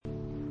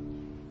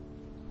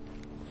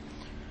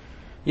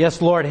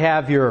Yes, Lord,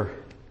 have your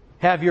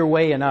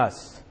way in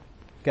us.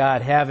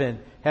 God,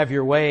 have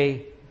your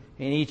way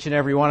in each and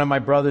every one of my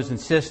brothers and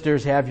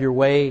sisters. Have your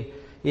way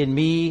in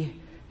me.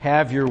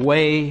 Have your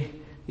way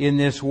in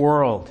this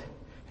world.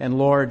 And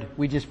Lord,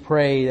 we just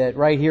pray that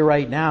right here,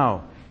 right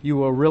now, you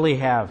will really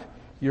have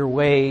your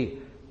way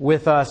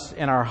with us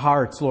in our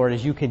hearts, Lord,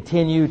 as you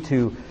continue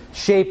to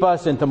shape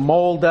us and to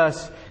mold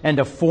us and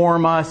to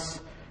form us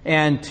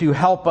and to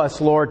help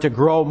us, Lord, to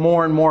grow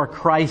more and more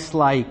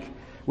Christ-like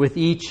with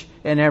each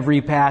and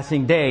every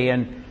passing day.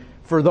 And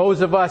for those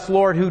of us,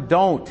 Lord, who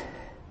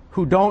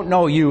don't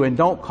know you and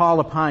don't call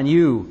upon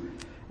you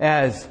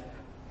as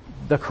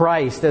the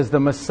Christ, as the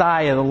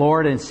Messiah, the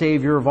Lord and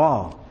Savior of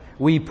all,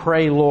 we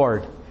pray,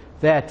 Lord,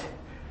 that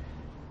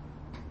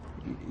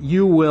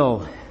you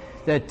will,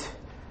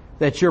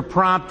 that your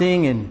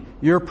prompting and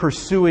your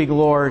pursuing,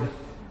 Lord,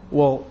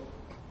 will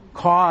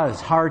cause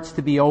hearts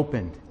to be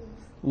opened,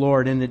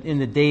 Lord, in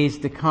the days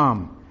to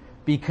come,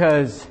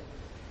 because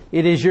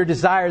it is your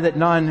desire that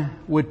none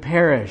would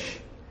perish.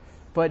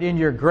 But in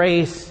your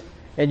grace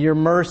and your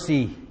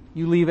mercy,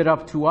 you leave it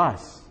up to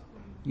us.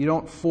 You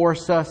don't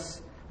force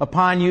us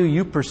upon you.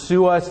 You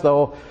pursue us,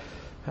 though,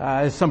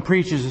 as some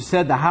preachers have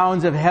said, the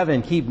hounds of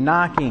heaven keep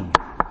knocking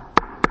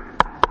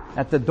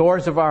at the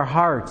doors of our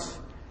hearts,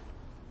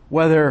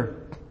 whether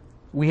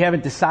we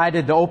haven't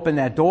decided to open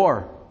that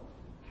door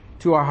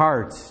to our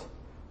hearts,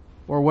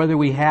 or whether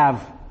we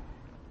have,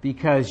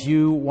 because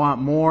you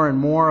want more and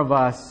more of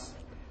us.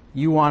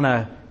 You want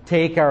to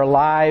take our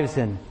lives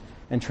and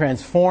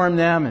transform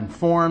them and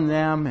form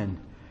them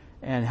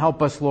and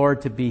help us,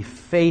 Lord, to be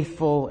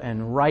faithful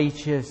and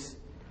righteous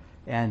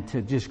and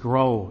to just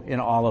grow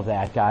in all of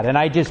that, God. And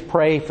I just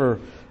pray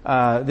for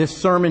this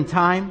sermon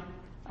time,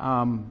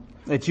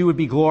 that you would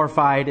be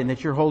glorified and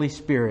that your Holy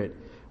Spirit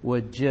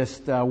would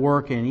just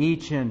work in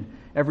each and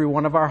every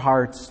one of our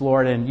hearts,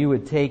 Lord, and you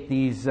would take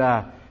these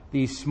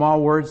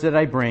small words that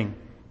I bring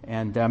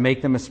and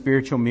make them a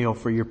spiritual meal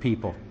for your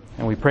people.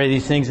 And we pray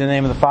these things in the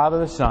name of the Father,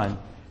 the Son,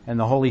 and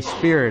the Holy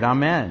Spirit.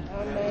 Amen.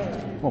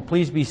 Amen. Well,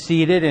 please be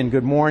seated and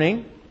good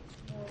morning.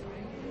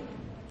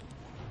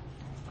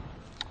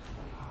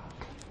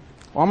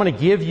 Well, I'm going to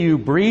give you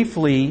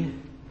briefly,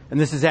 and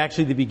this is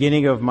actually the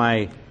beginning of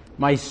my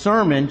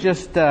sermon,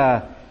 just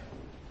if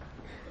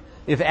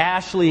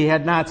Ashley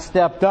had not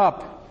stepped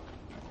up,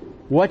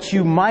 what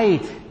you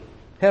might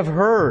have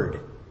heard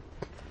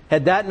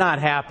had that not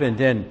happened,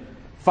 and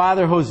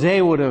Father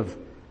Jose would have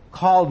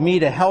called me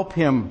to help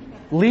him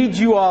lead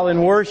you all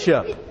in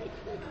worship.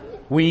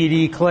 We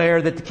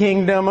declare that the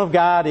kingdom of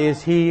God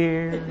is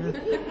here.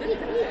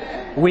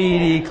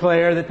 We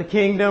declare that the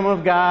kingdom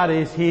of God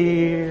is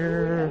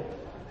here.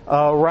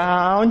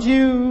 Around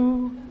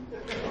you,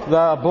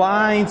 the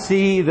blind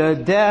see, the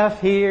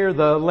deaf hear,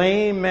 the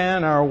lame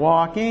men are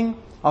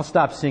walking. I'll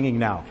stop singing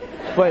now.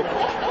 But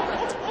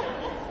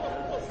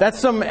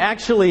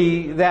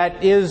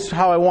that is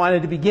how I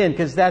wanted to begin,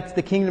 because that's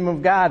the kingdom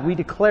of God. We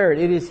declare it.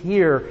 It is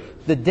here.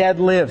 The dead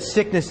live.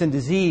 Sickness and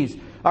disease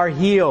are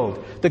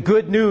healed. The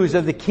good news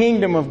of the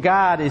kingdom of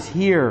God is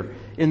here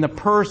in the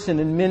person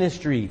and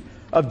ministry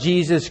of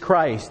Jesus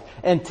Christ.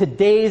 And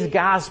today's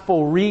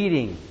gospel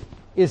reading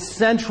is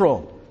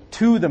central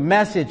to the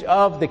message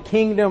of the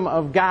kingdom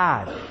of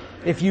God.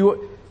 If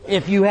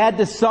you had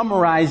to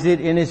summarize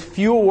it in as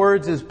few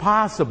words as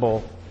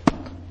possible,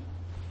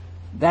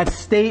 that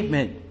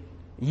statement,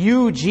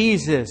 you,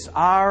 Jesus,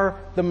 are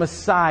the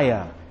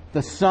Messiah,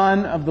 the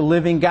Son of the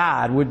living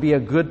God, would be a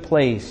good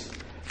place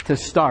to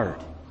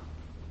start.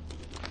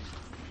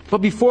 But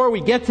before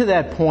we get to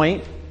that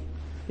point,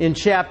 in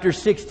chapter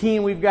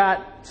 16, we've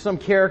got some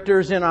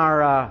characters in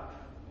our,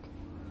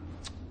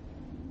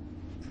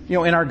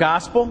 in our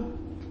gospel.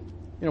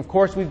 Of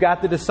course, we've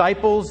got the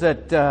disciples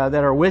that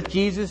are with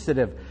Jesus,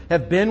 that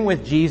have been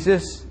with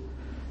Jesus.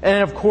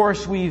 And of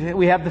course,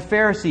 we have the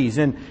Pharisees.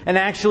 And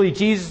actually,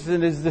 Jesus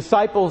and his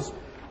disciples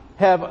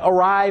have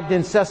arrived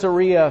in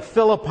Caesarea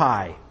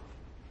Philippi,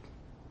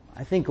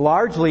 I think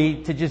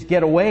largely to just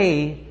get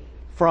away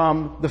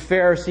from the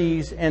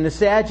Pharisees and the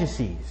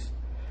Sadducees.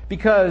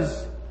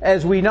 Because,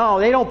 as we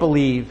know, they don't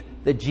believe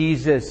that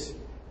Jesus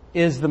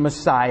is the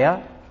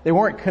Messiah. They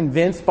weren't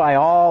convinced by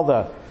all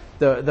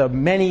the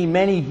many,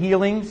 many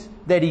healings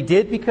that he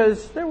did,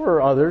 because there were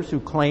others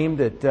who claimed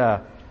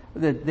that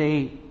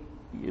they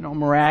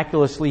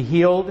miraculously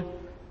healed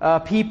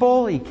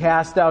people. He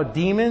cast out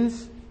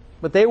demons,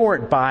 but they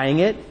weren't buying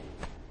it.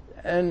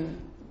 And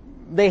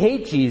they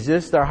hate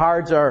Jesus. Their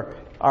hearts are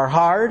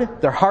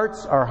hard. Their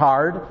hearts are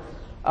hard.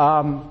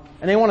 And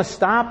they want to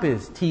stop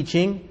his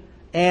teaching.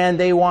 And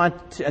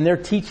their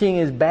teaching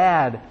is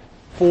bad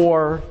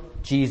for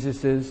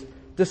Jesus'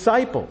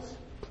 disciples.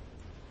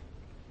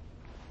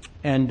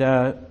 And,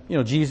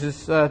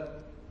 Jesus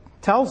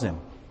tells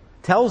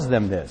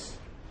them this.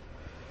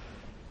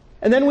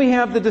 And then we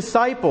have the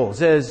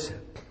disciples, as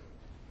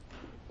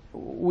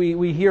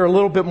we hear a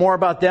little bit more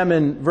about them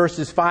in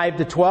verses 5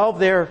 to 12.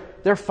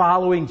 They're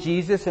following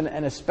Jesus,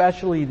 and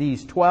especially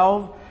these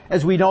 12.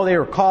 As we know, they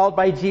were called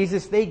by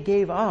Jesus. They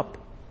gave up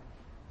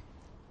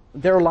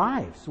their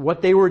lives,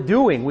 what they were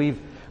doing.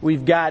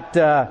 We've got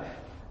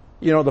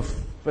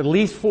at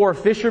least 4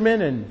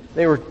 fishermen, and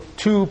they were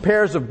 2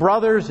 pairs of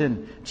brothers,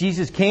 and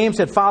Jesus came,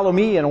 said, "Follow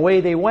me," and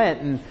away they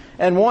went.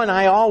 And one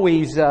I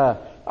always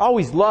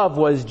loved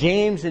was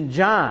James and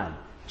John.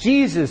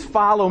 "Jesus,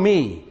 follow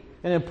me."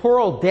 And then poor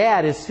old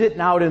Dad is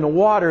sitting out in the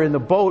water in the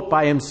boat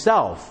by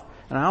himself.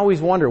 And I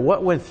always wonder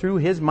what went through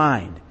his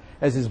mind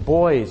as his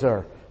boys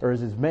or as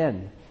his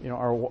men,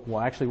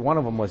 actually one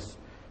of them was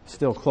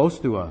still close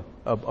to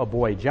a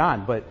boy,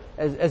 John, but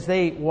as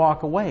they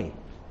walk away.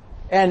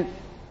 And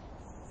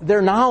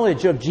their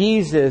knowledge of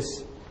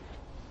Jesus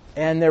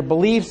and their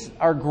beliefs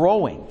are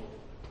growing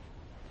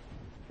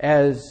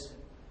as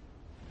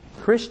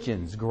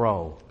Christians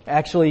grow.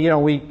 Actually,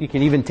 we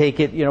can even take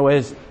it,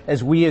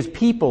 as we as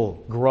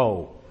people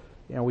grow.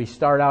 We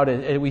start out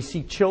and we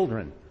see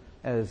children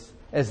as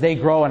they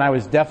grow. And I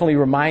was definitely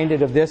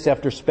reminded of this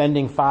after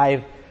spending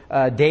 5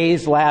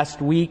 days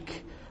last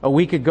week, a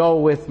week ago,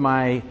 with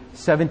my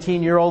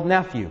 17-year-old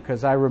nephew,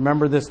 because I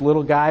remember this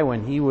little guy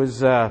when he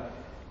was,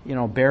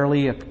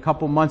 barely a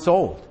couple months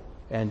old,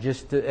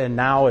 and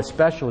now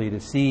especially to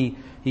see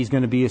he's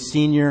going to be a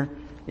senior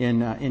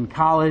in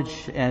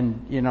college,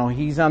 and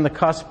he's on the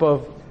cusp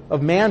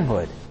of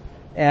manhood,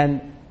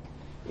 and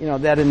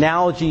that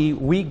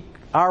analogy,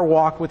 our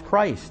walk with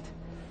Christ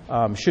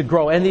should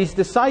grow, and these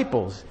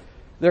disciples,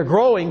 they're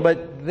growing,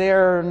 but they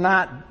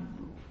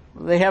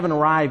haven't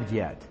arrived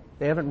yet.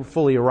 They haven't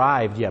fully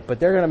arrived yet, but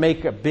they're going to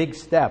make a big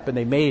step, and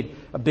they made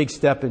a big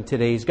step in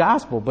today's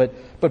gospel.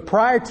 But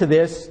prior to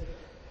this,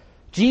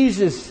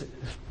 Jesus,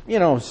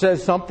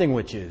 says something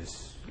which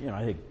is,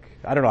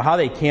 I don't know how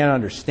they can't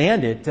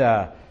understand it.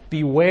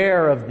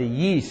 Beware of the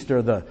yeast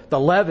or the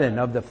leaven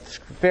of the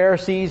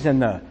Pharisees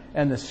and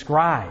the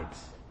scribes.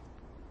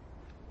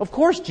 Of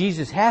course,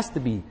 Jesus has to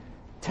be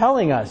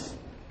telling us,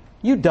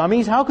 "You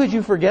dummies, how could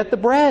you forget the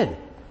bread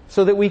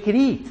so that we could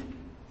eat?"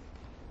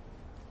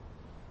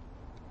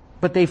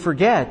 But they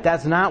forget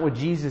that's not what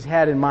Jesus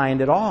had in mind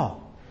at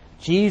all.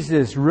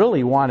 Jesus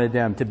really wanted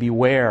them to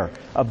beware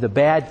of the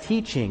bad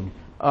teaching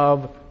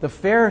of the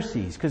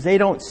Pharisees, because they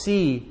don't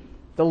see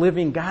the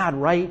living God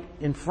right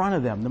in front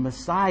of them, the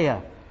Messiah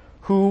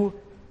who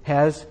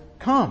has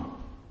come.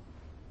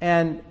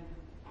 And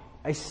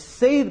I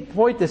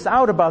point this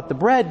out about the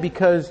bread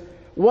because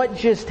what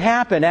just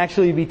happened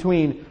actually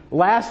between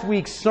last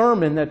week's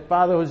sermon that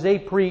Father Jose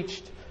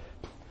preached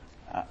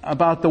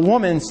about the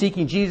woman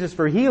seeking Jesus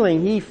for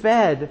healing, he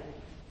fed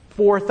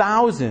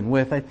 4,000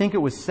 with, I think it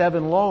was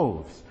 7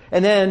 loaves.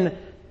 And then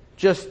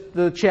just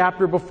the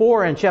chapter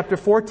before, in chapter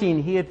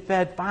 14, he had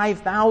fed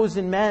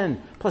 5,000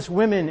 men, plus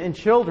women and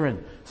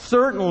children.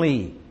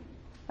 Certainly.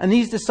 And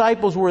these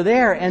disciples were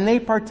there, and they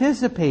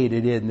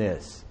participated in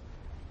this.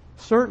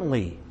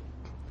 Certainly.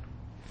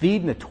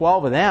 Feeding the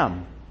 12 of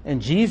them,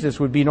 and Jesus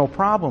would be no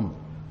problem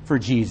for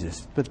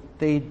Jesus. But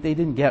they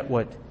didn't get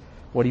what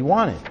he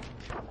wanted.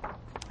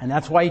 And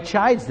that's why he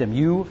chides them,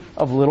 "You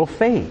of little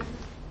faith.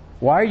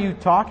 Why are you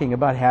talking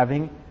about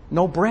having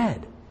no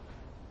bread?"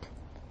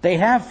 They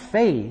have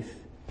faith,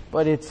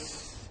 but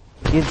it's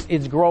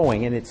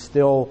growing, and it's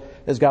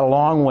got a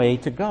long way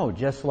to go,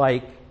 just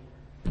like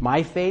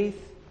my faith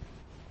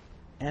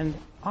and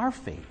our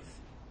faith.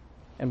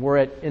 And we're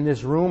in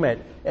this room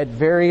at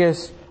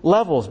various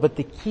levels, but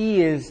the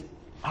key is,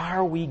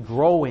 are we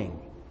growing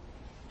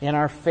in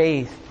our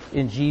faith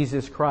in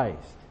Jesus Christ?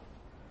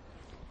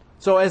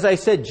 So as I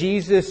said,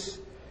 Jesus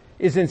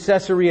is in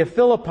Caesarea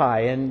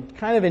Philippi, and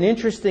kind of an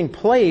interesting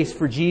place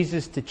for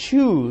Jesus to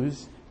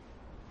choose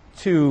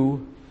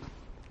to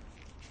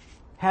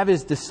have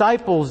his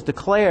disciples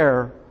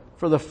declare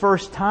for the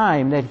first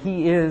time that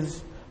he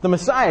is the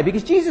Messiah.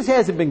 Because Jesus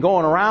hasn't been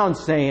going around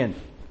saying,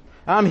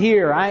 "I'm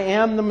here, I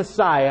am the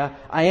Messiah,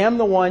 I am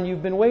the one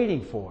you've been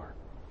waiting for."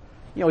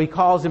 He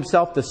calls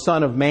himself the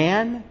Son of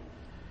Man.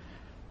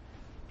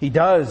 He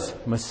does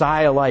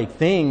Messiah-like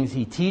things.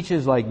 He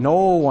teaches like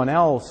no one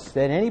else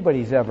that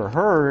anybody's ever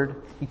heard.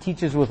 He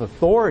teaches with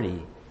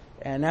authority.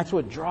 And that's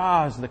what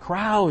draws the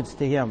crowds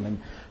to him. And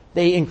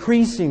they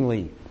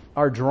increasingly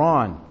are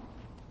drawn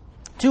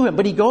to him.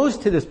 But he goes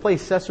to this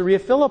place, Caesarea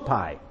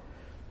Philippi.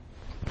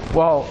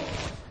 Well,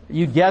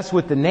 you guess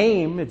with the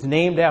name. It's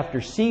named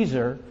after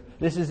Caesar.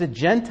 This is a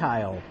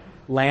Gentile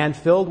land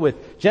filled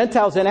with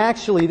Gentiles. And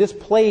actually, this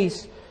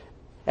place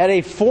had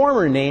a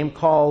former name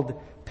called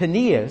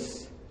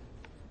Panias,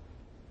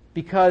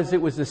 because it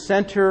was the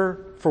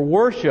center for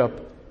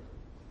worship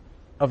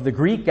of the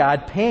Greek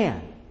god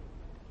Pan.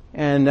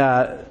 And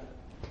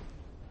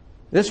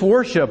this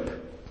worship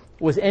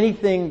was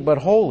anything but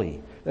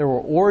holy. There were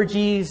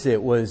orgies.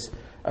 It was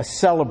a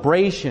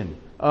celebration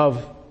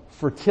of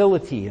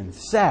fertility and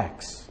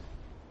sex.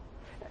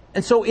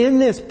 And so in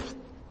this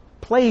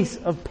place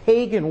of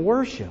pagan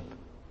worship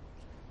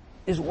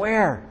is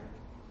where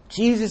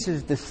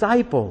Jesus'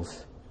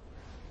 disciples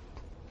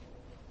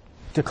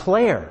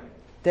declare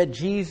that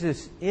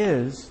Jesus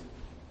is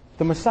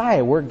the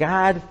Messiah, where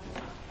God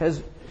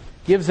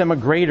gives them a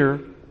greater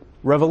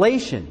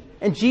revelation.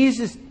 And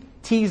Jesus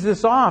tees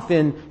this off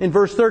in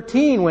verse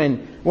 13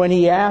 when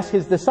he asks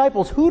his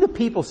disciples, who do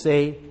people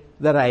say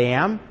that I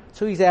am?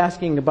 So he's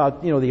asking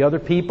about, the other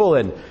people,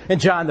 and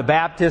John the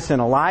Baptist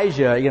and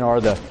Elijah,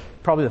 are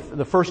probably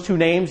the first two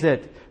names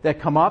that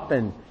come up,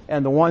 and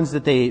the ones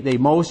that they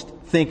most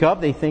think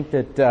of. They think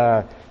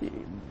that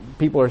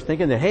people are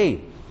thinking that,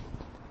 hey,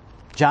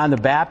 John the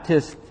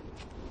Baptist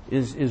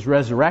is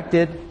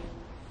resurrected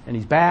and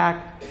he's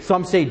back.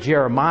 Some say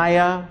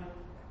Jeremiah,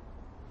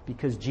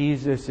 because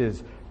Jesus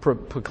is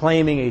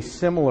proclaiming a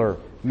similar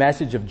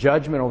message of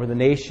judgment over the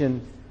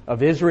nation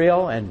of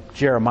Israel, and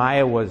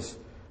Jeremiah was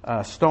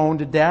stoned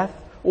to death.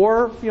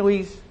 Or,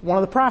 he's one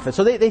of the prophets.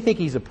 So they think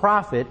he's a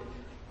prophet,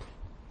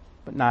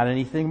 but not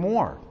anything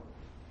more.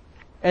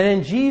 And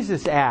then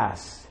Jesus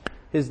asks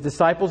his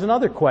disciples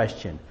another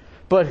question.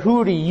 But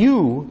who do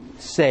you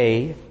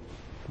say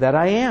that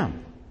I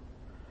am?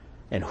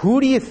 And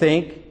who do you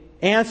think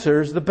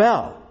answers the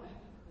bell?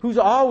 Who's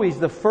always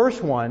the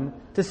first one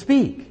to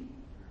speak?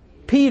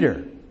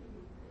 Peter.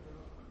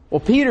 Well,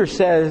 Peter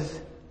says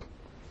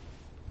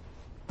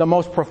the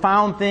most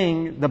profound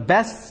thing, the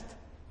best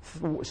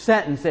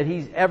sentence that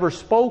he's ever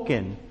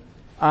spoken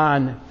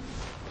on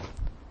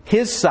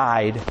his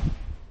side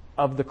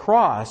of the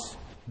cross,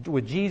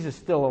 with Jesus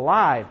still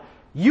alive.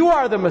 You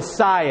are the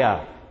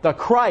Messiah, the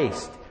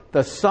Christ,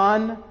 the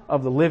Son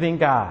of the living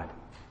God.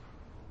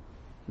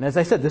 And as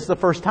I said, this is the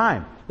first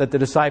time that the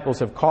disciples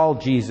have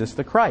called Jesus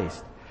the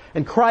Christ.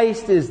 And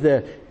Christ is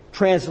the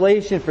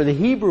translation for the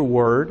Hebrew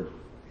word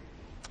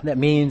that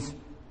means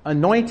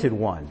anointed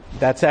one.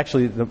 That's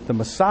actually the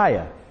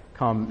Messiah.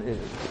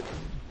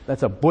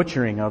 That's a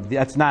butchering of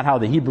that's not how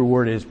the Hebrew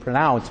word is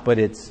pronounced, but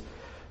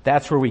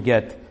that's where we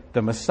get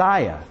the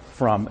Messiah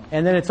from.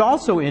 And then it's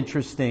also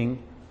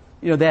interesting,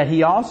 that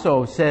he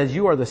also says,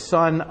 you are the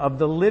Son of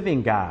the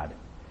living God.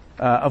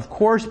 Of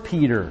course,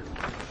 Peter,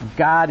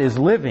 God is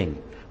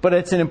living. But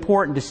it's an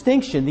important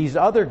distinction. These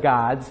other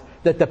gods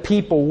that the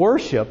people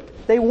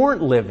worshipped, they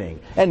weren't living.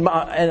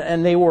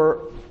 And there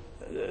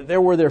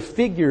were their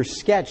figures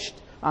sketched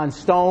on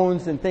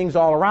stones and things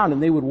all around.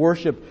 And they would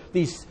worship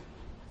these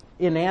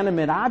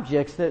inanimate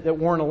objects that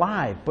weren't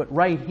alive. But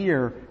right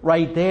here,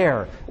 right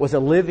there, was a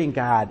living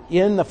God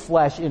in the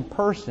flesh, in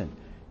person.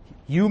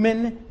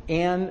 Human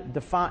and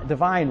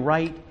divine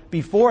right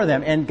before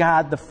them. And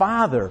God the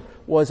Father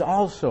was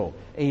also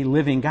a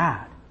living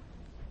God.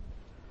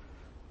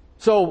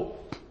 So,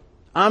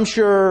 I'm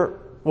sure,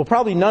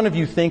 probably none of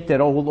you think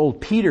that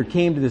old Peter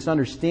came to this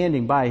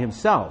understanding by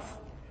himself.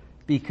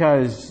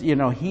 Because,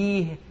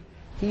 he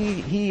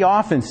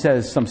often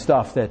says some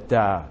stuff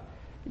that,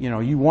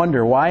 you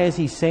wonder, why is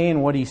he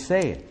saying what he's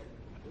saying?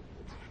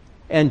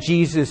 And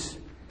Jesus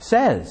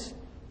says,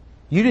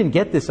 you didn't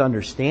get this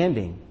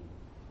understanding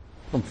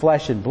from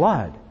flesh and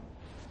blood,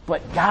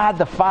 but God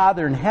the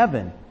Father in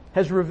heaven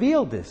has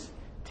revealed this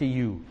to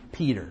you,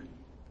 Peter.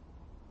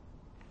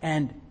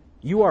 And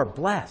you are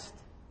blessed.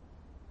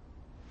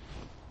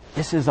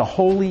 This is a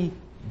holy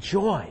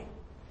joy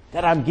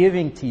that I'm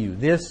giving to you,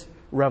 this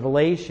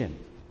revelation.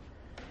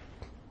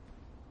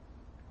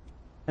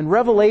 And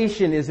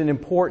revelation is an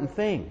important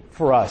thing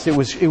for us. It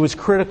was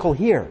critical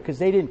here because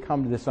they didn't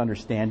come to this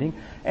understanding.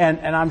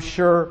 And I'm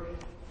sure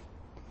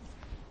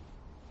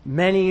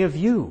many of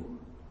you,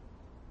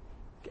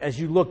 as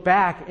you look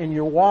back in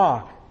your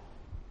walk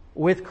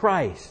with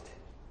Christ,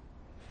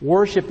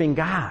 worshiping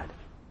God,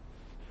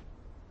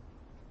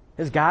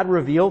 has God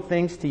revealed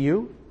things to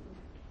you?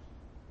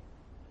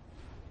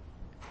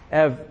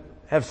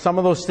 Have some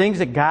of those things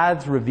that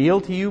God's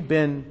revealed to you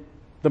been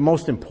the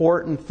most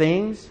important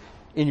things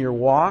in your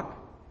walk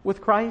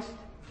with Christ?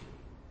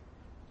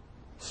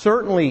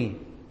 Certainly,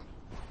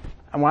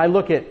 when I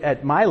look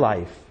at my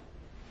life,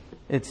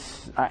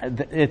 it's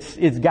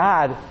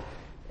God,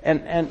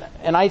 and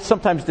I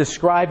sometimes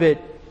describe it.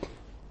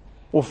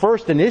 Well,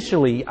 first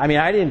initially, I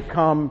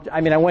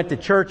went to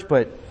church,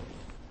 but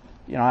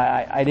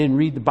I didn't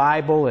read the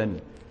Bible,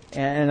 and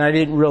I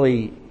didn't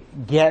really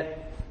get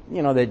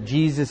that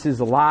Jesus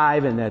is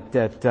alive, and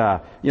that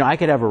I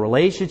could have a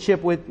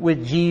relationship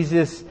with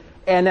Jesus,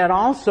 and that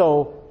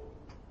also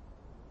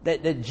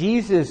that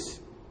Jesus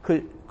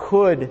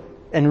could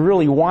and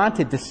really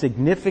wanted to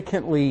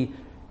significantly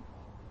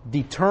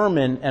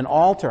determine and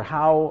alter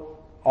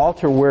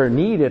where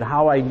needed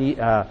how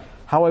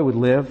I would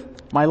live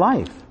my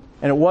life.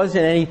 And it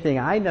wasn't anything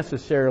I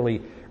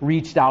necessarily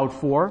reached out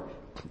for.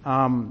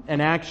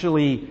 And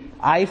actually,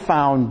 I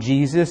found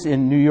Jesus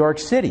in New York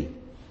City.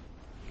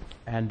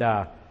 And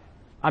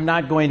I'm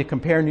not going to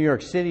compare New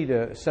York City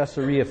to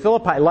Caesarea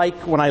Philippi.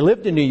 Like when I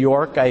lived in New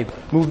York, I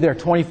moved there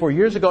 24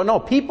 years ago. No,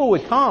 people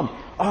would come.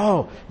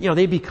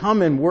 They'd be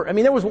coming.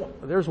 There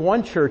was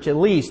one church at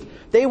least.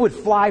 They would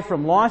fly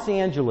from Los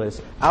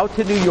Angeles out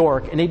to New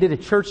York, and they did a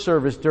church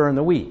service during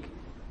the week.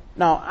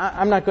 Now,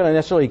 I'm not going to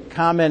necessarily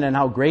comment on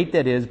how great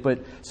that is, but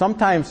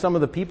sometimes some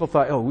of the people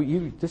thought,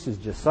 this is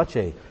just such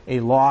a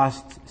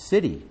lost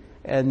city.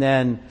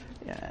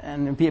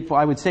 And people,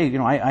 I would say,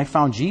 I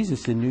found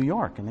Jesus in New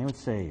York. And they would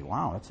say,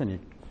 wow, that's an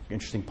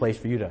interesting place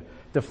for you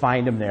to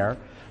find him there.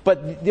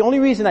 But the only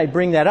reason I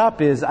bring that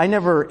up is I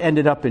never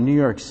ended up in New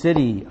York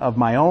City of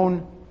my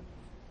own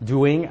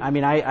doing. I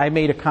mean, I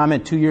made a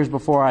comment 2 years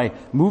before I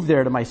moved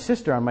there to my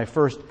sister on my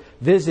first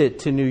visit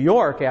to New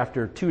York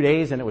after 2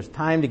 days, and it was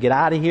time to get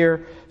out of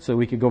here so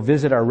we could go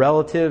visit our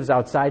relatives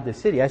outside the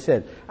city. I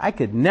said, I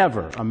could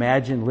never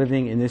imagine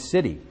living in this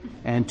city.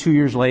 And 2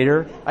 years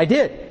later, I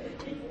did.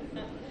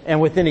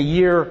 And within a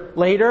year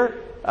later,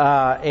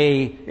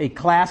 a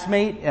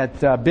classmate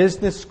at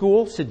business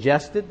school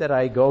suggested that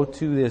I go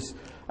to this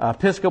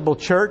Episcopal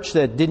church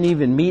that didn't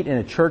even meet in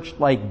a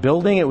church-like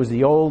building. It was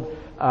the old,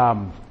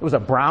 it was a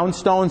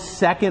brownstone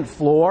second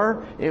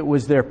floor. It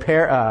was their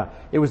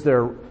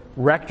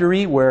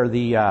rectory where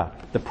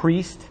the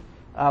priest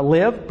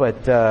lived,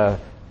 but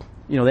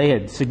they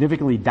had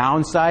significantly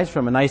downsized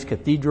from a nice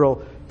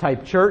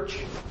cathedral-type church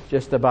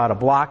just about a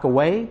block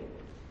away,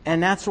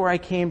 and that's where I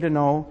came to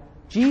know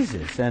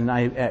Jesus. And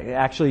I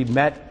actually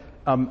met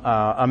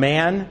a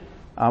man,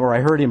 or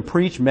I heard him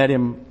preach, met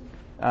him,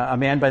 a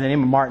man by the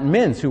name of Martin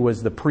Mintz, who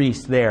was the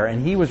priest there,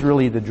 and he was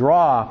really the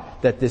draw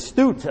that this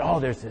student said, oh,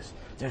 there's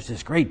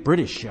this great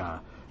British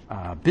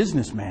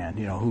businessman,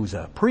 who's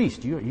a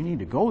priest. You need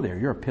to go there.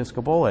 You're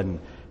Episcopal. And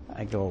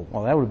I go,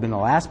 well, that would have been the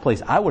last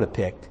place I would have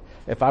picked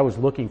if I was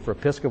looking for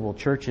Episcopal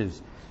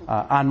churches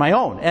on my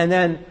own. And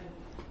then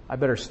I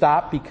better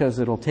stop because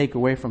it'll take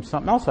away from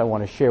something else I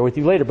want to share with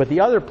you later. But the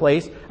other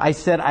place I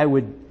said I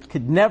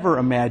could never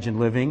imagine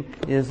living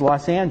is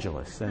Los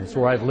Angeles. And it's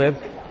where I've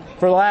lived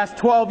for the last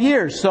 12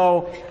 years.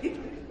 So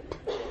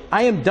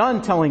I am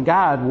done telling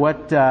God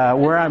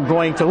where I'm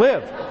going to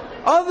live.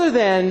 Other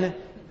than,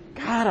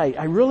 God,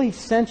 I really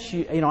sense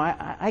you,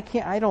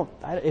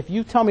 if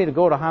you tell me to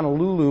go to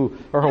Honolulu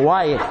or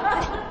Hawaii,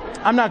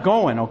 I'm not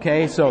going,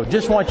 okay? So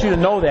just want you to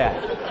know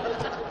that.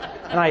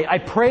 And I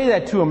pray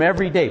that to him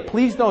every day.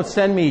 Please don't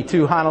send me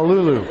to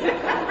Honolulu.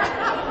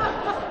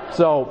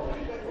 So,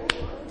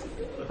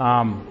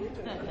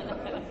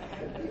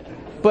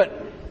 but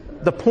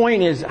the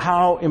point is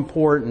how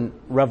important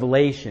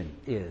revelation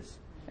is.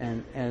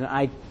 And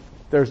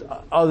there's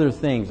other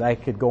things I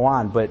could go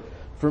on, but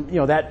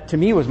that to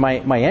me was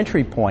my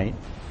entry point,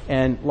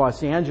 and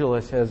Los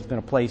Angeles has been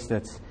a place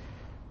that's,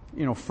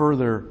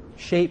 further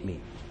shaped me.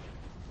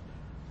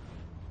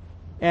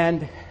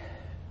 And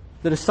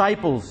the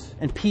disciples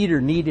and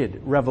Peter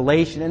needed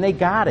revelation, and they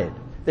got it,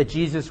 that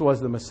Jesus was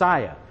the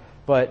Messiah.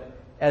 But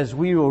as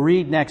we will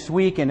read next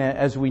week, and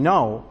as we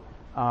know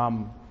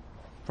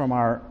from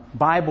our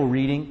Bible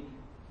reading,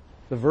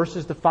 the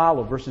verses to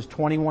follow, verses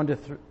 21 to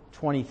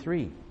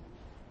 23,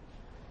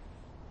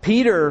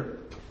 Peter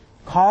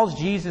calls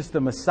Jesus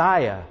the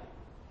Messiah,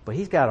 but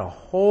he's got a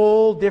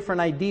whole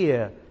different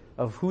idea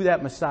of who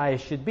that Messiah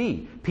should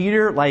be.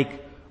 Peter,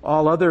 like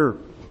all other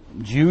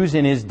Jews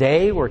in his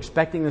day, were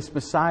expecting this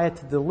Messiah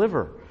to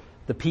deliver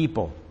the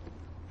people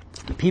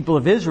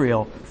of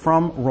Israel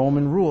from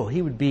Roman rule.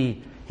 He would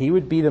be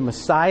the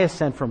Messiah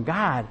sent from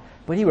God,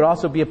 but he would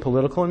also be a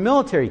political and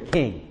military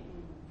king.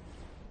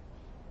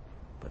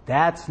 But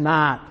that's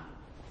not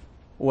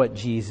what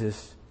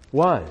Jesus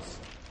was.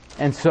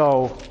 And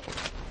so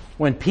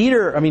when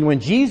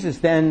Jesus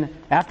then,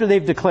 after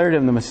they've declared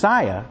him the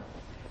Messiah,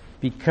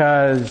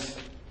 because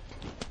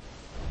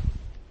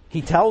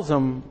he tells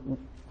them,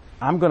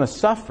 I'm going to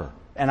suffer,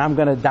 and I'm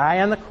going to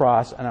die on the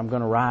cross, and I'm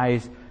going to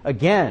rise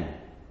again.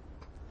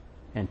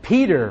 And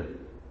Peter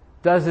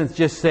doesn't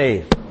just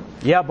say,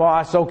 yeah,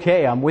 boss,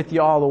 okay, I'm with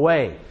you all the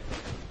way.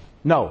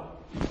 No,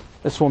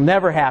 this will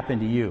never happen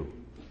to you.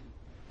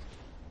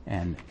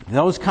 And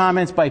those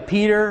comments by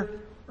Peter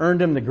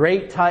earned him the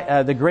great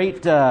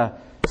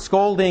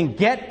scolding,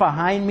 "Get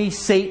behind me,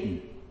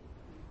 Satan."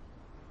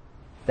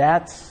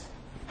 That's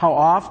how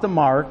off the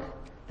mark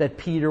that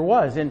Peter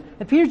was. And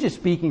Peter's just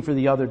speaking for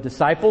the other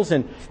disciples.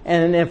 And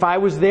if I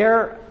was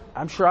there,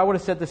 I'm sure I would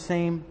have said the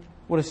same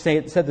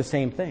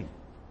thing.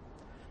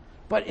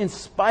 But in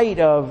spite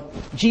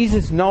of,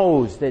 Jesus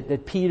knows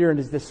that Peter and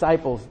his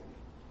disciples,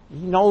 he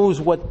knows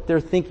what they're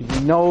thinking. He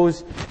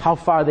knows how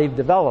far they've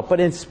developed. But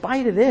in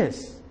spite of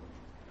this,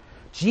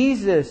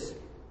 Jesus,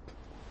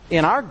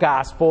 in our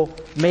gospel,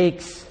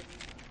 makes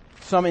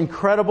some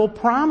incredible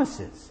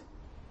promises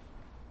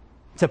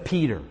to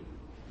Peter.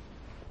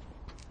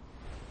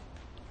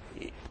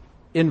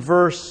 In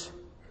verse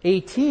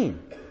 18,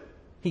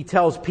 he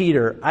tells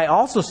Peter, I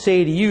also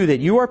say to you that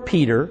you are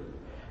Peter,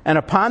 and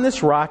upon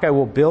this rock I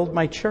will build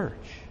my church.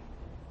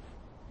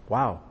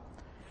 Wow.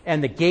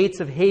 And the gates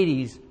of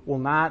Hades will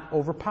not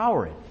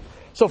overpower it.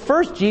 So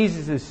first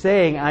Jesus is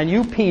saying, on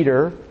you,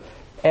 Peter,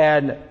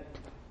 and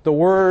the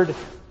word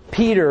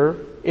Peter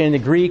in the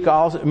Greek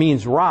also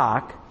means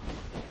rock,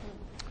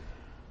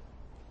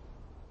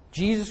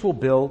 Jesus will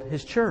build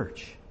his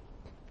church.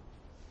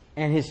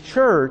 And his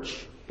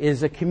church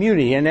is a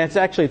community. And it's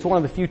one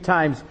of the few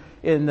times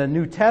in the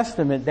New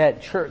Testament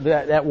that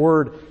that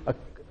word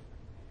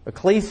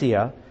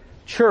ecclesia,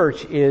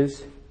 church,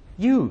 is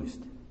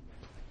used.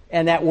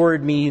 And that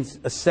word means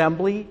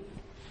assembly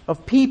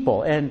of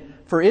people. And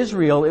for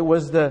Israel, it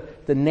was the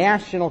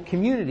national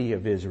community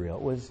of Israel.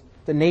 It was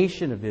the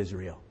nation of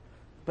Israel.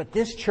 But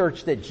this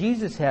church that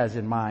Jesus has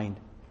in mind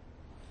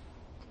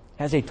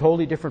has a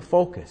totally different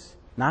focus.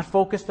 Not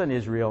focused on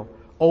Israel,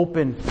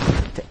 open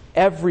to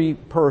every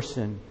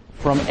person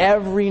from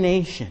every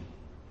nation.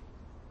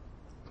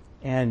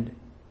 And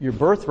your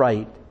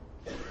birthright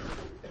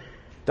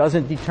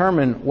doesn't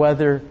determine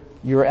whether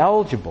you're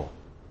eligible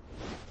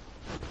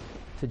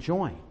to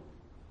join.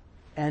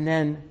 And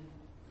then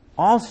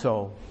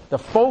also, the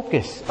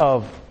focus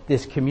of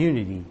this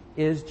community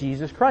is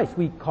Jesus Christ.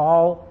 We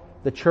call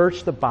the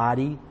church the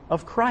body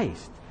of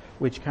Christ,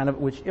 which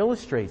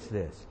illustrates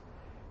this.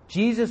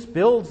 Jesus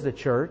builds the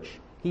church.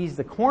 He's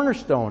the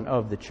cornerstone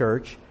of the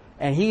church,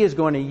 and he is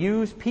going to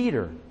use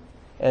Peter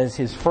as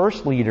his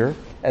first leader,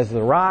 as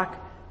the rock,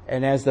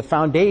 and as the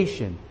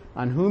foundation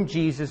on whom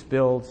Jesus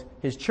builds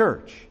his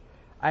church.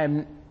 I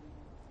am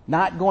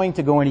not going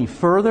to go any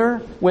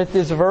further with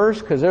this verse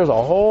because there's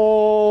a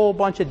whole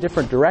bunch of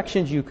different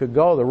directions you could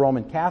go. The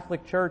Roman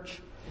Catholic Church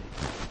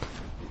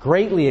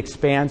greatly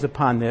expands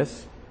upon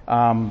this,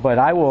 but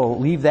I will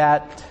leave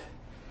that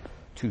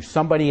to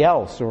somebody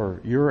else or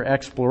your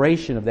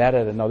exploration of that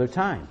at another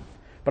time.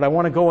 But I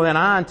want to go then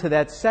on to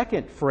that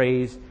second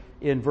phrase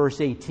in verse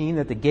 18,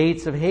 that the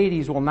gates of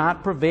Hades will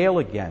not prevail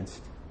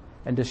against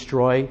and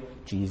destroy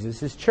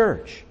Jesus'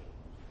 church.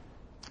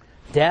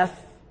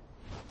 Death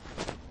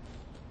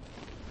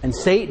and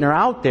Satan are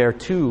out there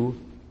to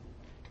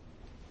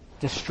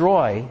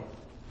destroy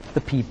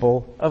the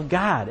people of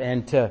God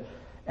and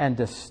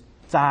to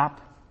stop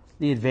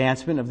the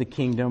advancement of the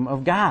kingdom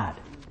of God.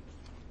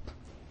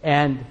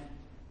 And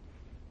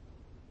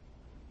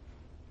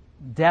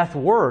death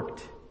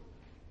worked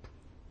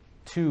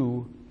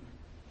to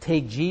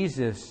take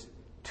Jesus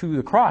to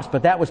the cross,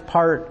 but that was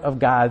part of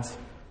God's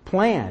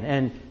plan.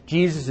 And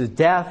Jesus'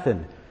 death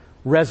and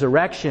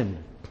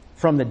resurrection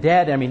from the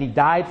dead, he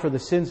died for the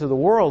sins of the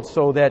world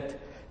so that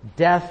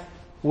death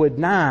would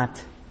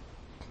not,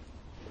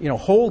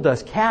 hold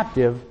us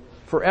captive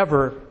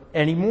forever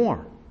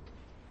anymore.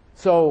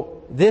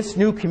 So this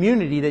new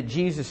community that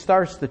Jesus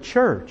starts, the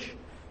church,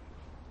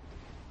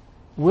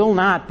 will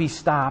not be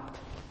stopped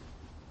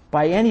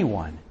by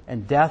anyone.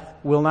 And death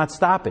will not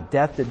stop it.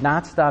 Death did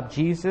not stop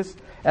Jesus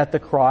at the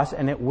cross,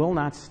 and it will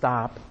not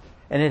stop.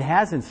 And it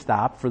hasn't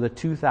stopped for the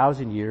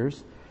 2,000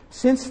 years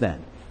since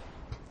then.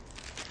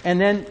 And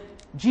then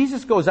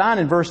Jesus goes on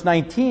in verse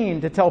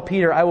 19 to tell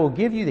Peter, I will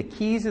give you the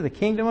keys of the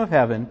kingdom of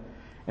heaven,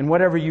 and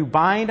whatever you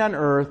bind on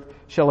earth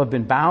shall have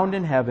been bound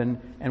in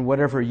heaven, and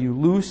whatever you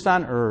loose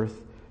on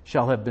earth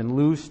shall have been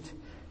loosed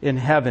in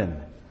heaven.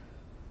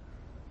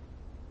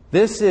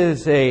 This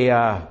is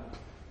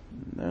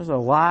there's a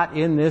lot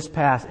in this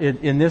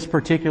in this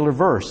particular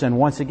verse. And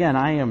once again,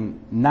 I'm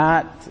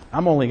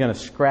only going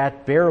to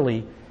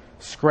barely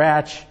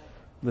scratch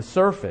the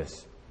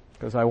surface,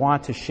 because I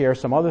want to share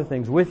some other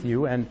things with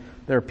you, and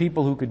there are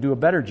people who could do a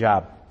better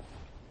job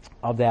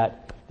of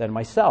that than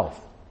myself.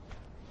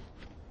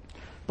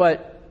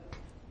 But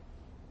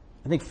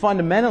I think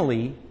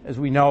fundamentally, as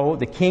we know,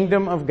 the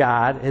kingdom of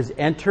God has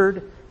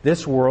entered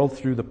this world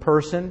through the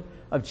person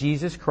of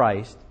Jesus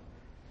Christ,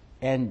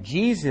 and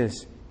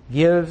Jesus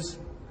gives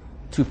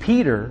to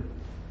Peter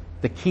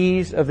the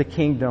keys of the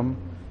kingdom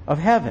of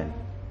heaven.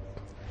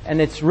 And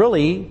it's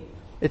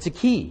a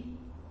key.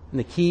 And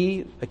a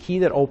key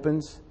that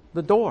opens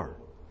the door.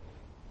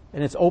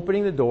 And it's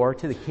opening the door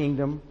to the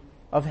kingdom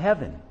of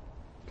heaven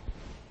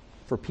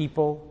for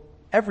people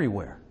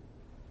everywhere.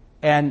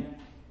 And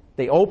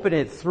they open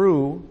it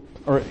through,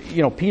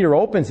 Peter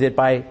opens it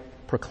by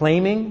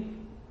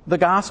proclaiming the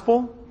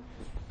gospel.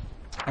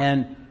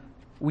 And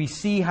we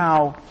see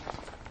how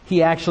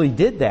he actually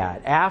did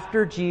that.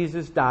 After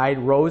Jesus died,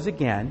 rose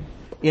again,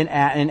 in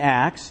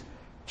Acts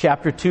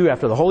chapter 2,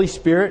 after the Holy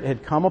Spirit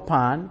had come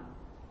upon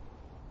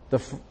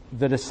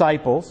the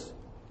disciples,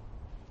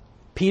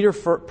 Peter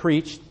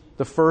preached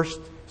the first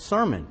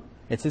sermon.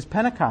 It's his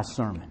Pentecost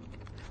sermon,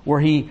 where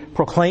he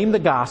proclaimed the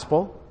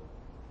gospel,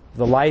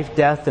 the life,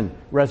 death, and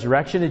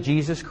resurrection of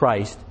Jesus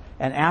Christ.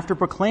 And after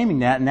proclaiming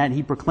that,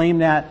 he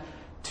proclaimed that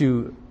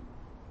to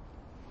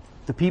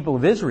the people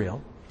of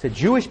Israel, to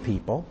Jewish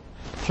people,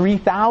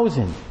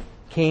 3,000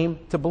 came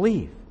to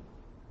believe.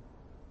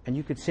 And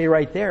you could say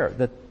right there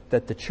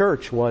that the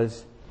church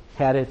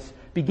had its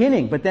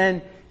beginning. But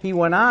then he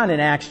went on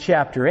in Acts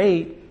chapter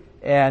 8,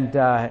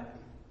 and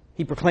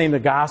he proclaimed the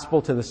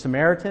gospel to the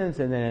Samaritans.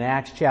 And then in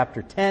Acts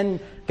chapter 10,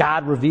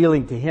 God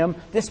revealing to him,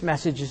 this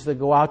message is to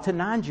go out to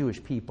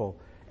non-Jewish people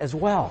as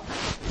well.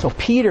 So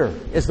Peter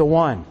is the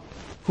one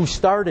who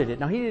started it.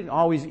 Now, he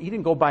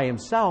didn't go by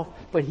himself,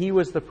 but he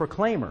was the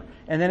proclaimer.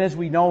 And then as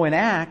we know in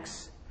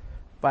Acts,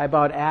 by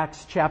about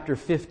Acts chapter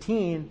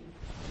 15,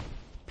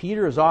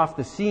 Peter is off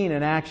the scene,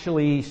 and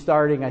actually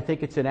starting, I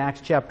think it's in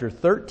Acts chapter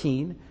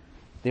 13,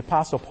 the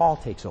Apostle Paul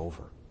takes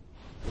over.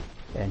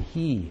 And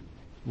he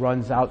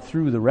runs out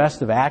through the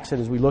rest of Acts, and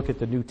as we look at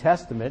the New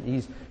Testament,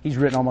 he's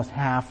written almost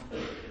half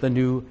the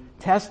New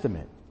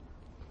Testament.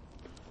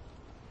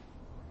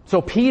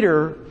 So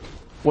Peter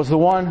was the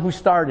one who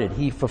started.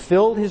 He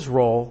fulfilled his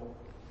role.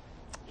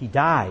 He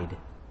died.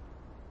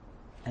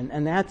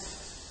 And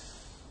that's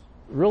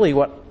really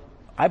what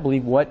I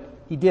believe what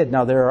he did.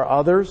 Now there are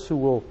others who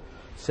will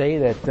say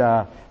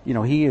that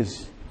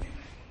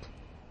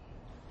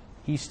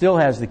he still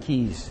has the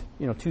keys,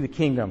 to the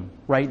kingdom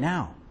right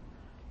now.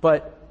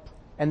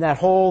 And that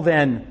whole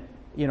then,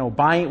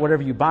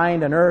 whatever you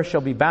bind on earth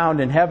shall be bound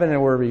in heaven,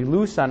 and whatever you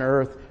loose on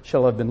earth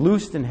shall have been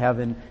loosed in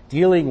heaven,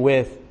 dealing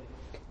with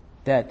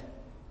that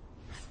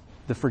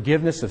the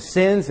forgiveness of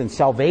sins and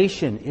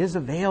salvation is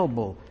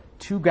available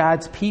to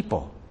God's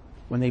people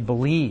when they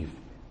believe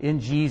in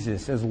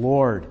Jesus as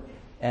Lord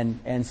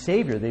and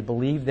Savior. They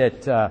believe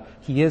that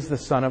He is the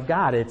Son of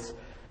God.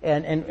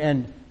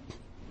 And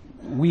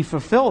we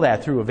fulfill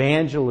that through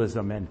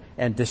evangelism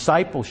and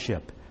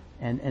discipleship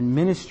and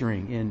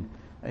ministering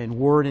in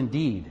word and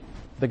deed,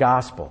 the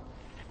gospel.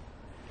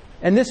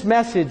 And this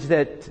message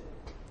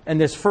and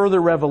this further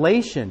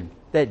revelation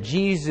that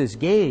Jesus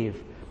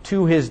gave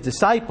to His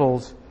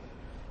disciples,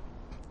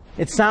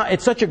 it's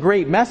such a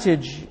great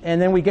message.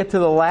 And then we get to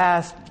the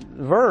last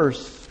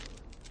verse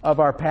of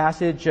our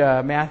passage,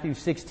 Matthew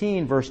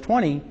 16, verse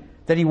 20,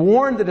 that He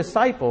warned the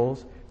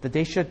disciples that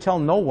they should tell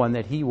no one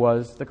that He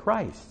was the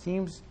Christ.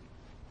 Seems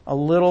a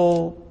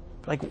little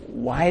like,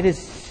 why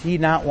does He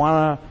not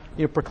want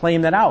to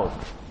proclaim that out?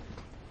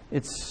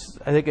 It's,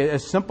 I think,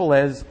 as simple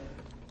as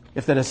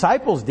if the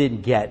disciples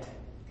didn't get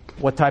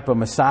what type of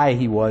Messiah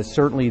He was,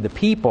 certainly the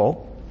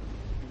people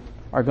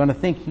are going to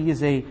think He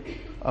is a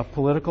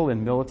political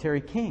and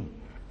military king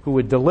who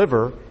would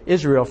deliver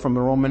Israel from the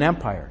Roman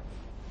Empire.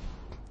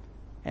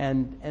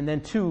 And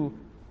then two,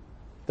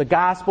 the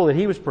gospel that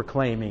He was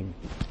proclaiming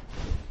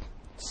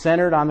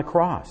centered on the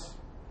cross.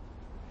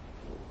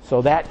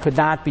 So that could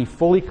not be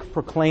fully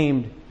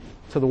proclaimed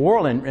to the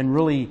world and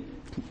really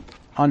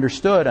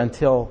understood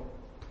until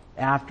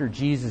after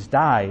Jesus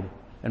died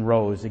and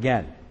rose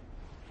again.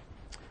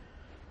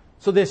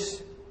 So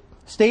this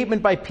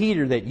statement by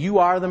Peter that you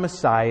are the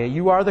Messiah,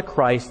 you are the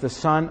Christ, the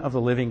Son of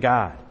the living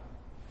God.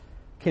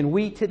 Can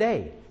we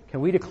today,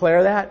 can we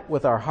declare that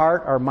with our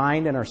heart, our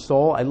mind, and our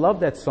soul? I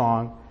love that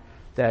song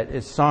that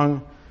is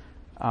sung,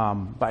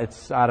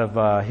 it's out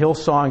of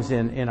Hillsongs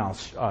in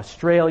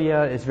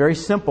Australia. It's very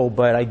simple,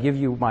 but I give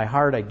you my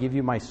heart, I give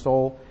you my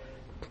soul.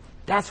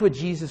 That's what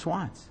Jesus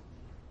wants.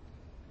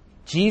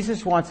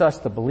 Jesus wants us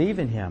to believe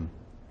in Him,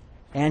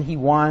 and He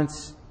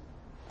wants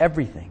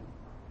everything.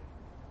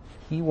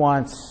 He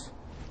wants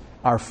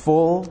our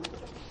full,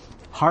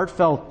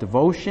 heartfelt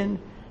devotion,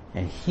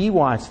 and He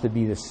wants to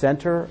be the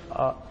center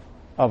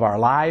of our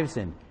lives,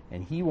 and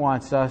He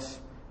wants us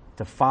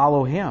to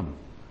follow Him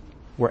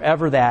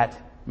wherever that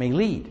may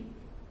lead.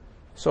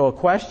 So a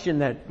question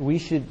that we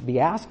should be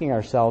asking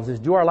ourselves is,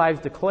 do our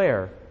lives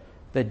declare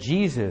that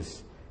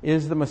Jesus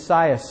is the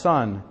Messiah,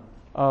 Son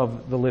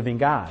of the living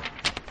God?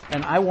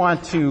 And I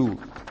want to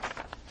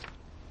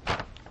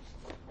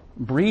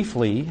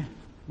briefly,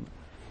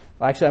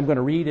 actually I'm going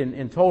to read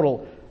in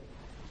total,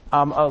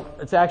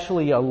 it's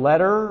actually a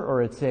letter,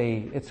 or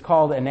it's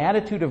called An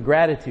Attitude of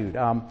Gratitude.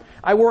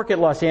 I work at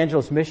Los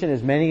Angeles Mission,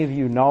 as many of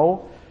you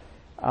know,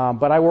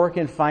 but I work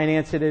in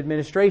finance and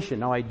administration.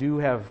 Now I do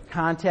have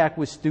contact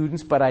with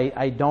students, but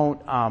I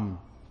don't,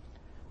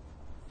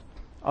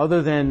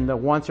 other than the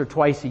once or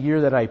twice a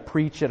year that I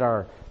preach at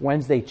our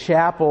Wednesday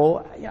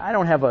chapel, I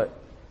don't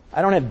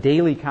have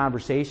daily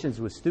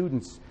conversations with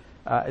students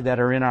that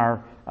are in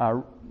our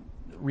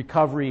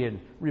recovery and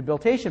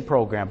rehabilitation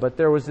program. But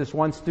there was this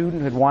one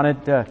student who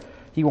wanted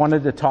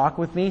to talk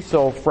with me,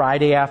 so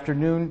Friday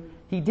afternoon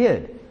he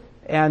did.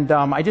 And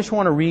I just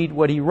want to read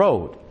what he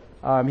wrote.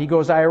 He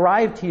goes, I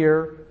arrived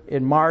here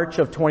in March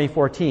of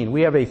 2014.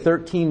 We have a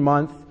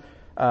 13-month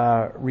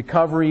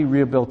recovery,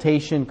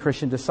 rehabilitation,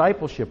 Christian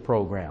discipleship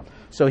program.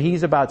 So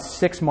he's about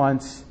 6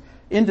 months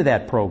into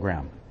that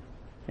program.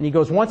 And he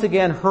goes, once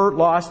again, hurt,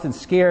 lost, and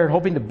scared,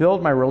 hoping to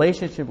build my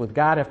relationship with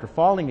God after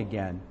falling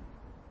again.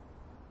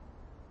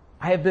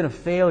 I have been a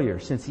failure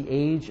since the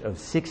age of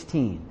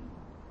 16.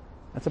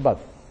 That's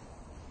about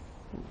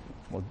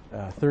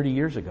 30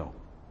 years ago.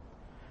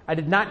 I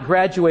did not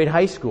graduate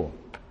high school.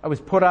 I was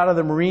put out of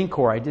the Marine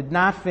Corps. I did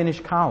not finish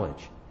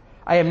college.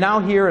 I am now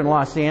here in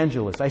Los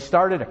Angeles. I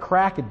started a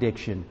crack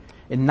addiction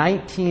in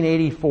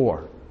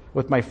 1984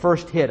 with my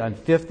first hit on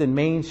 5th and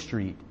Main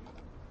Street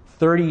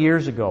 30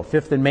 years ago.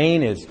 5th and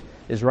Main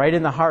is right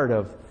in the heart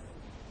of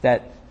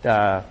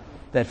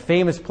that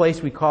famous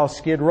place we call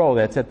Skid Row.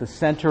 That's at the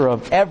center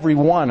of every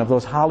one of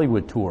those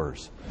Hollywood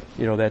tours,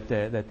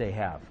 that they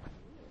have.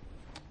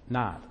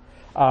 Not.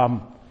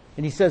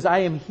 And he says, I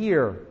am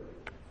here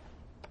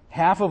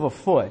half of a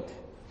foot.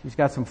 He's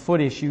got some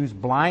foot issues,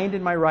 blind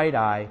in my right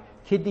eye,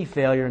 kidney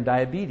failure, and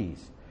diabetes.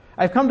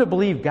 I've come to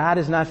believe God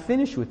is not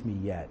finished with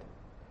me yet.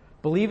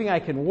 Believing I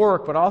can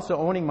work, but also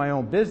owning my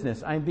own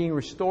business, I'm being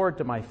restored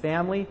to my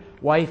family,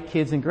 wife,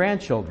 kids, and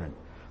grandchildren.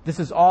 This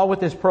is all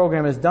what this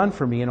program has done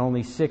for me in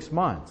only 6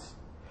 months.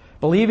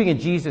 Believing in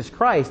Jesus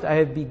Christ, I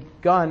have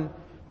begun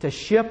to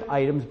ship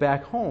items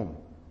back home.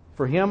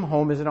 For him,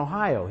 home is in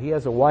Ohio. He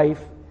has a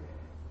wife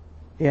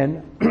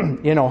in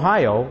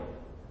Ohio,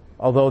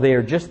 although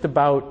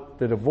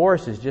the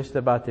divorce is just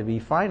about to be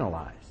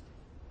finalized.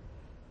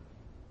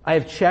 I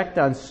have checked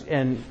on,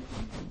 and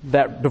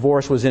that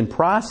divorce was in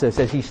process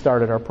as he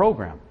started our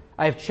program.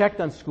 I have checked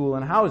on school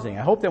and housing.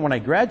 I hope that when I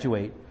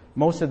graduate,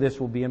 most of this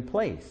will be in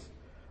place.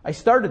 I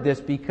started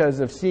this because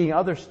of seeing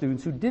other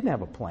students who didn't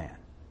have a plan.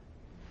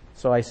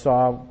 So I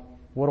saw,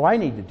 what do I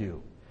need to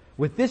do?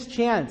 With this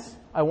chance,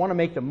 I want to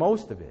make the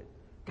most of it.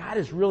 God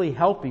is really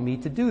helping me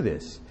to do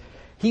this.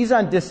 He's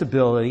on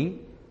disability,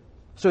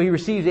 so he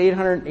receives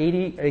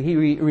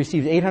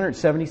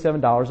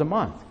 $877 a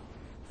month.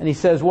 And he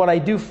says, what I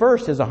do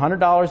first is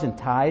 $100 in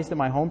tithes to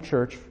my home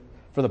church.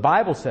 For the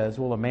Bible says,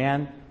 will a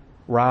man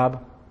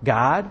rob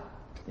God?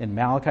 In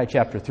Malachi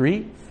chapter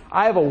 3.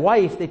 I have a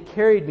wife that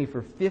carried me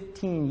for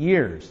 15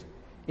 years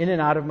in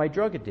and out of my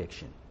drug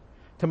addiction.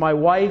 To my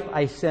wife,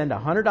 I send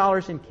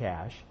 $100 in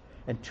cash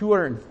and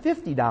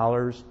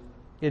 $250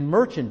 in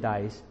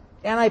merchandise,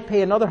 and I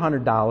pay another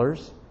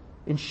 $100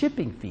 in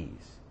shipping fees.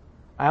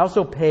 I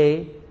also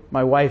pay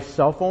my wife's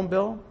cell phone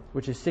bill,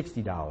 which is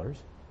 $60.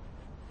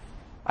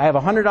 I have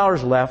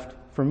 $100 left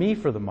for me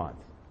for the month.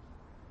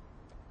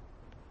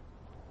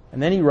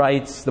 And then he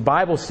writes, the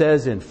Bible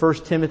says in 1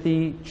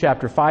 Timothy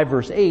chapter 5,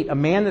 verse 8, a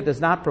man that does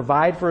not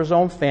provide for his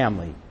own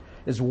family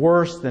is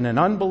worse than an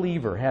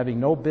unbeliever having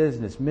no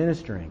business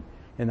ministering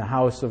in the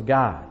house of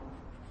God.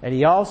 And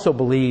he also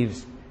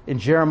believes in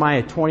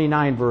Jeremiah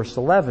 29, verse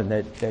 11,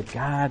 that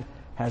God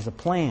has a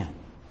plan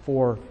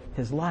for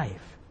his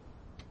life.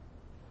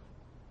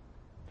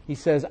 He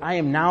says, I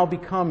am now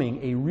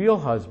becoming a real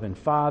husband,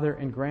 father,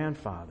 and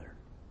grandfather.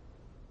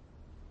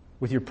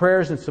 With your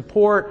prayers and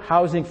support,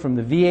 housing from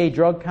the VA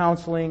drug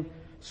counseling,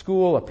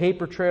 school, a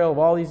paper trail of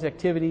all these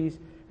activities,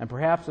 and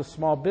perhaps a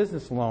small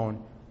business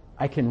loan,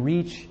 I can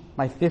reach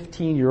my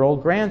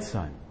 15-year-old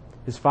grandson.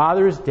 His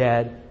father is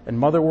dead, and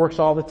mother works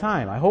all the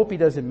time. I hope he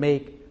doesn't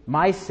make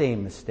my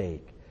same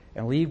mistake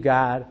and leave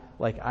God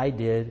like I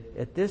did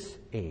at this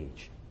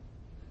age.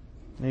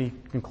 And he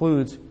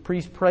concludes,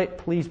 please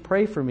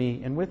pray for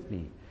me and with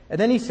me. And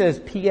then he says,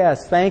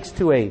 P.S., thanks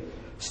to a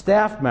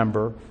staff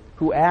member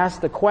who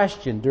asked a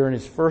question during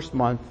his first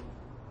month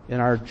in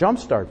our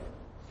Jumpstart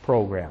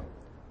program.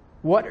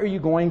 What are you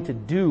going to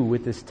do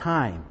with this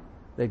time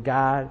that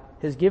God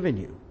has given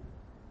you?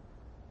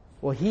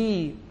 Well,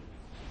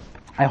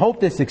 I hope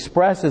this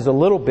expresses a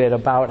little bit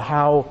about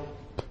how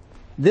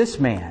this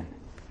man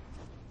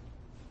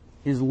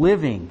is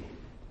living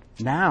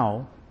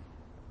now,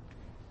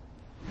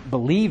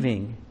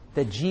 believing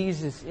that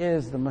Jesus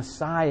is the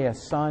Messiah,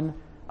 Son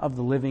of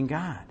the living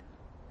God,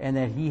 and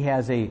that he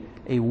has a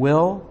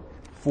will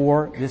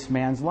for this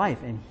man's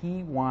life, and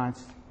he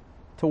wants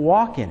to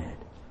walk in it.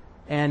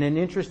 And an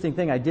interesting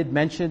thing, I did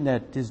mention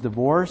that his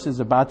divorce is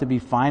about to be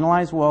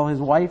finalized. Well, his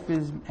wife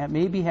is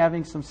maybe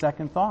having some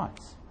second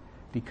thoughts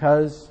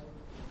because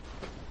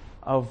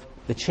of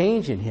the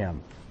change in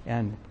him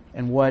and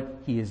what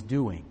he is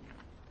doing.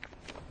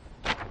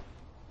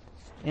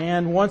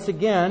 And once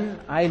again,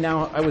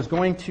 I was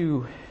going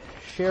to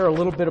share a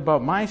little bit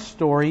about my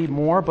story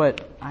more,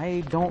 but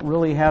I don't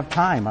really have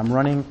time. I'm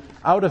running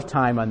out of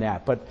time on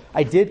that. But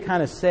I did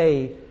kind of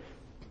say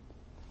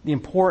the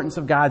importance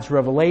of God's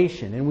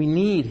revelation, and we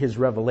need his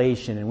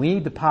revelation, and we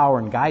need the power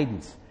and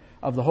guidance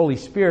of the Holy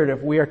Spirit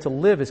if we are to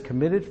live as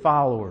committed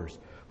followers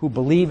who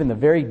believe in the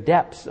very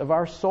depths of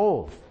our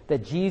souls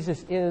that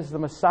Jesus is the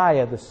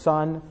Messiah, the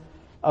Son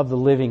of the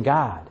living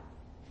God.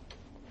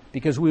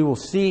 Because we will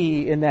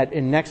see in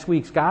next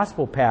week's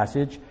gospel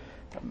passage,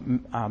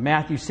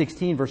 Matthew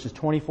 16, verses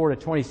 24 to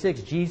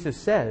 26, Jesus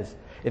says,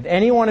 if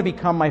anyone want to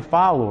become my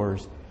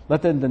followers,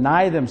 let them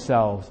deny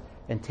themselves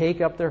and take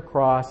up their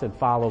cross and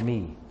follow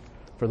me.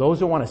 For those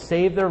who want to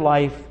save their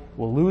life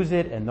will lose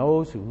it, and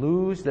those who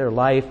lose their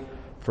life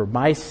for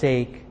my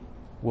sake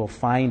will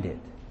find it.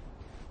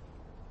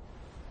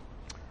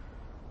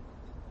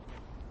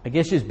 I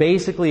guess just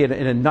basically in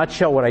a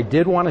nutshell, what I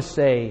did want to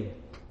say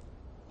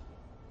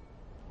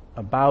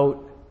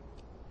about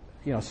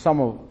some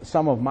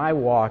of my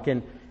walk,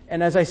 and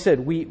as I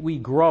said, we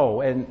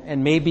grow,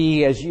 and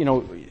maybe as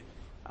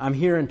I'm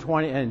here in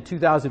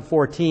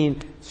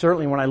 2014.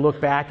 Certainly, when I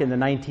look back in the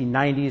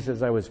 1990s,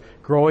 as I was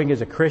growing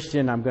as a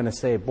Christian, I'm going to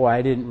say, boy,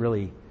 I didn't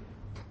really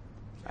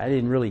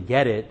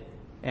get it,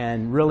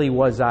 and really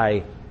was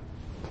I,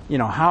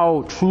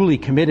 how truly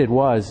committed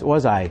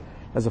was I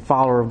as a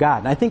follower of God?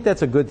 And I think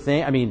that's a good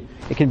thing. I mean,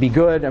 it can be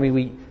good. I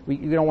mean, we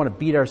don't want to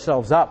beat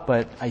ourselves up,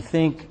 but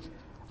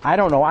I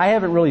don't know. I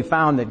haven't really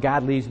found that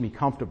God leaves me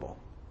comfortable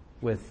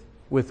with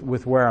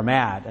where I'm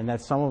at, and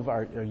that's some of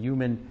our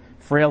human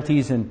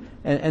frailties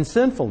and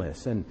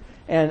sinfulness. And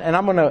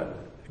I'm going to,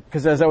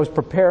 because as I was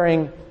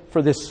preparing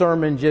for this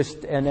sermon,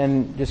 just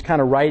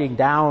kind of writing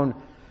down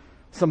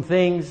some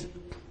things,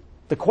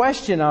 the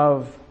question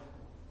of,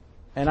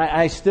 and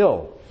I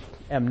still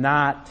am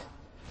not,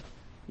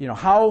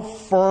 how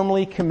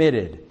firmly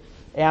committed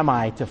am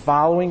I to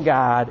following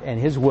God and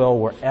his will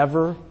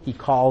wherever he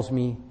calls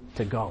me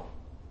to go?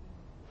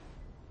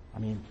 I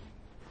mean,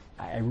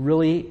 I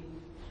really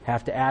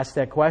have to ask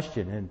that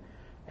question.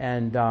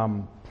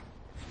 And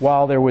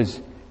while there was,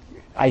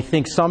 I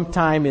think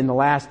sometime in the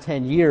last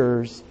 10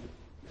 years,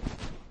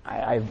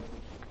 I've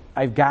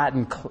I've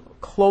gotten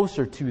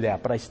closer to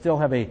that, but I still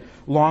have a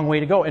long way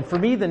to go. And for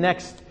me, the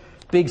next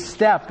big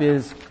step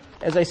is,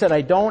 as I said,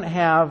 I don't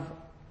have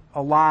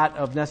a lot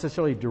of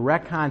necessarily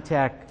direct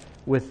contact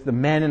with the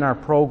men in our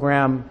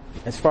program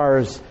as far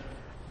as,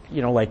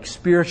 like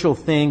spiritual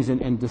things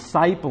and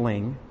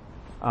discipling.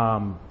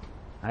 I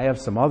have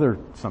some other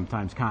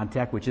sometimes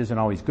contact, which isn't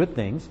always good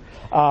things.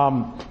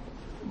 But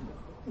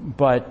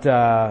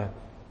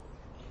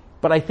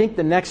I think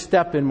the next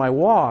step in my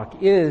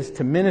walk is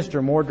to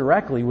minister more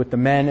directly with the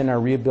men in our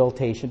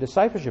rehabilitation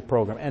discipleship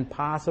program and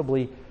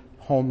possibly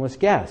homeless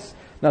guests.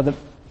 Now,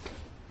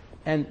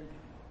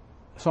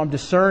 so I'm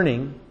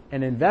discerning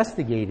and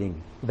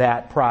investigating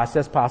that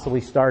process,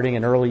 possibly starting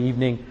an early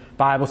evening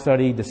Bible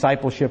study,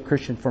 discipleship,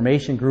 Christian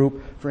formation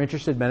group for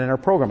interested men in our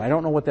program. I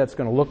don't know what that's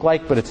going to look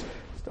like, but it's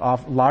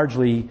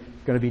largely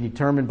going to be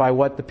determined by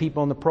what the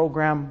people in the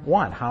program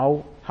want.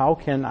 How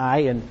can I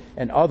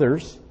and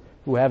others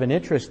who have an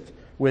interest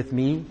with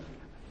me,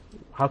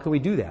 how can we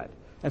do that?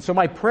 And so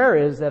my prayer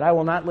is that I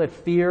will not let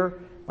fear,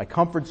 my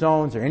comfort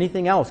zones, or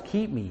anything else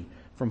keep me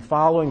from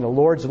following the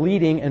Lord's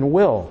leading and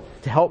will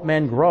to help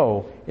men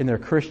grow in their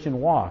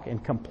Christian walk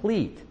and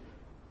complete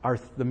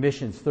the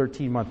mission's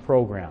 13-month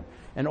program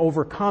and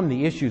overcome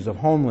the issues of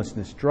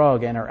homelessness,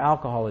 drug, and our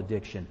alcohol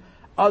addiction,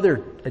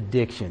 other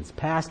addictions,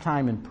 past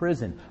time in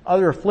prison,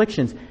 other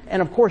afflictions,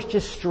 and of course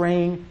just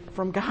straying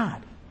from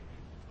God.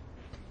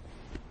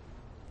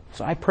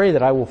 So I pray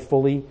that I will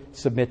fully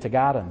submit to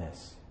God on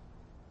this.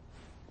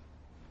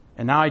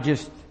 And now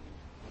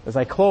as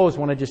I close,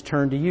 want to just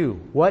turn to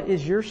you. What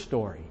is your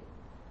story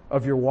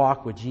of your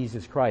walk with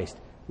Jesus Christ?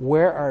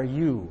 Where are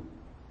you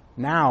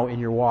now in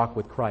your walk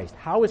with Christ?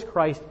 How is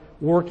Christ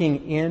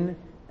working in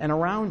and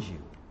around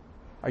you?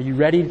 Are you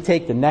ready to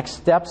take the next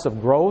steps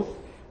of growth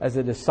as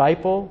a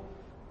disciple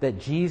that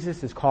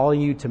Jesus is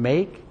calling you to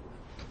make?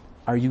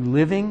 Are you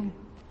living?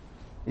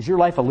 Is your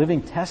life a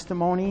living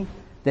testimony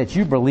that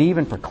you believe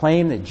and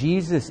proclaim that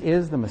Jesus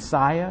is the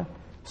Messiah,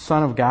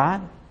 Son of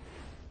God?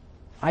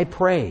 I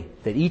pray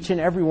that each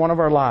and every one of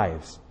our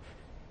lives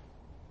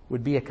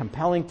would be a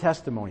compelling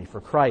testimony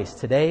for Christ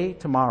today,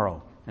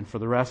 tomorrow, and for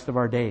the rest of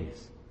our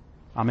days.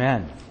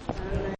 Amen.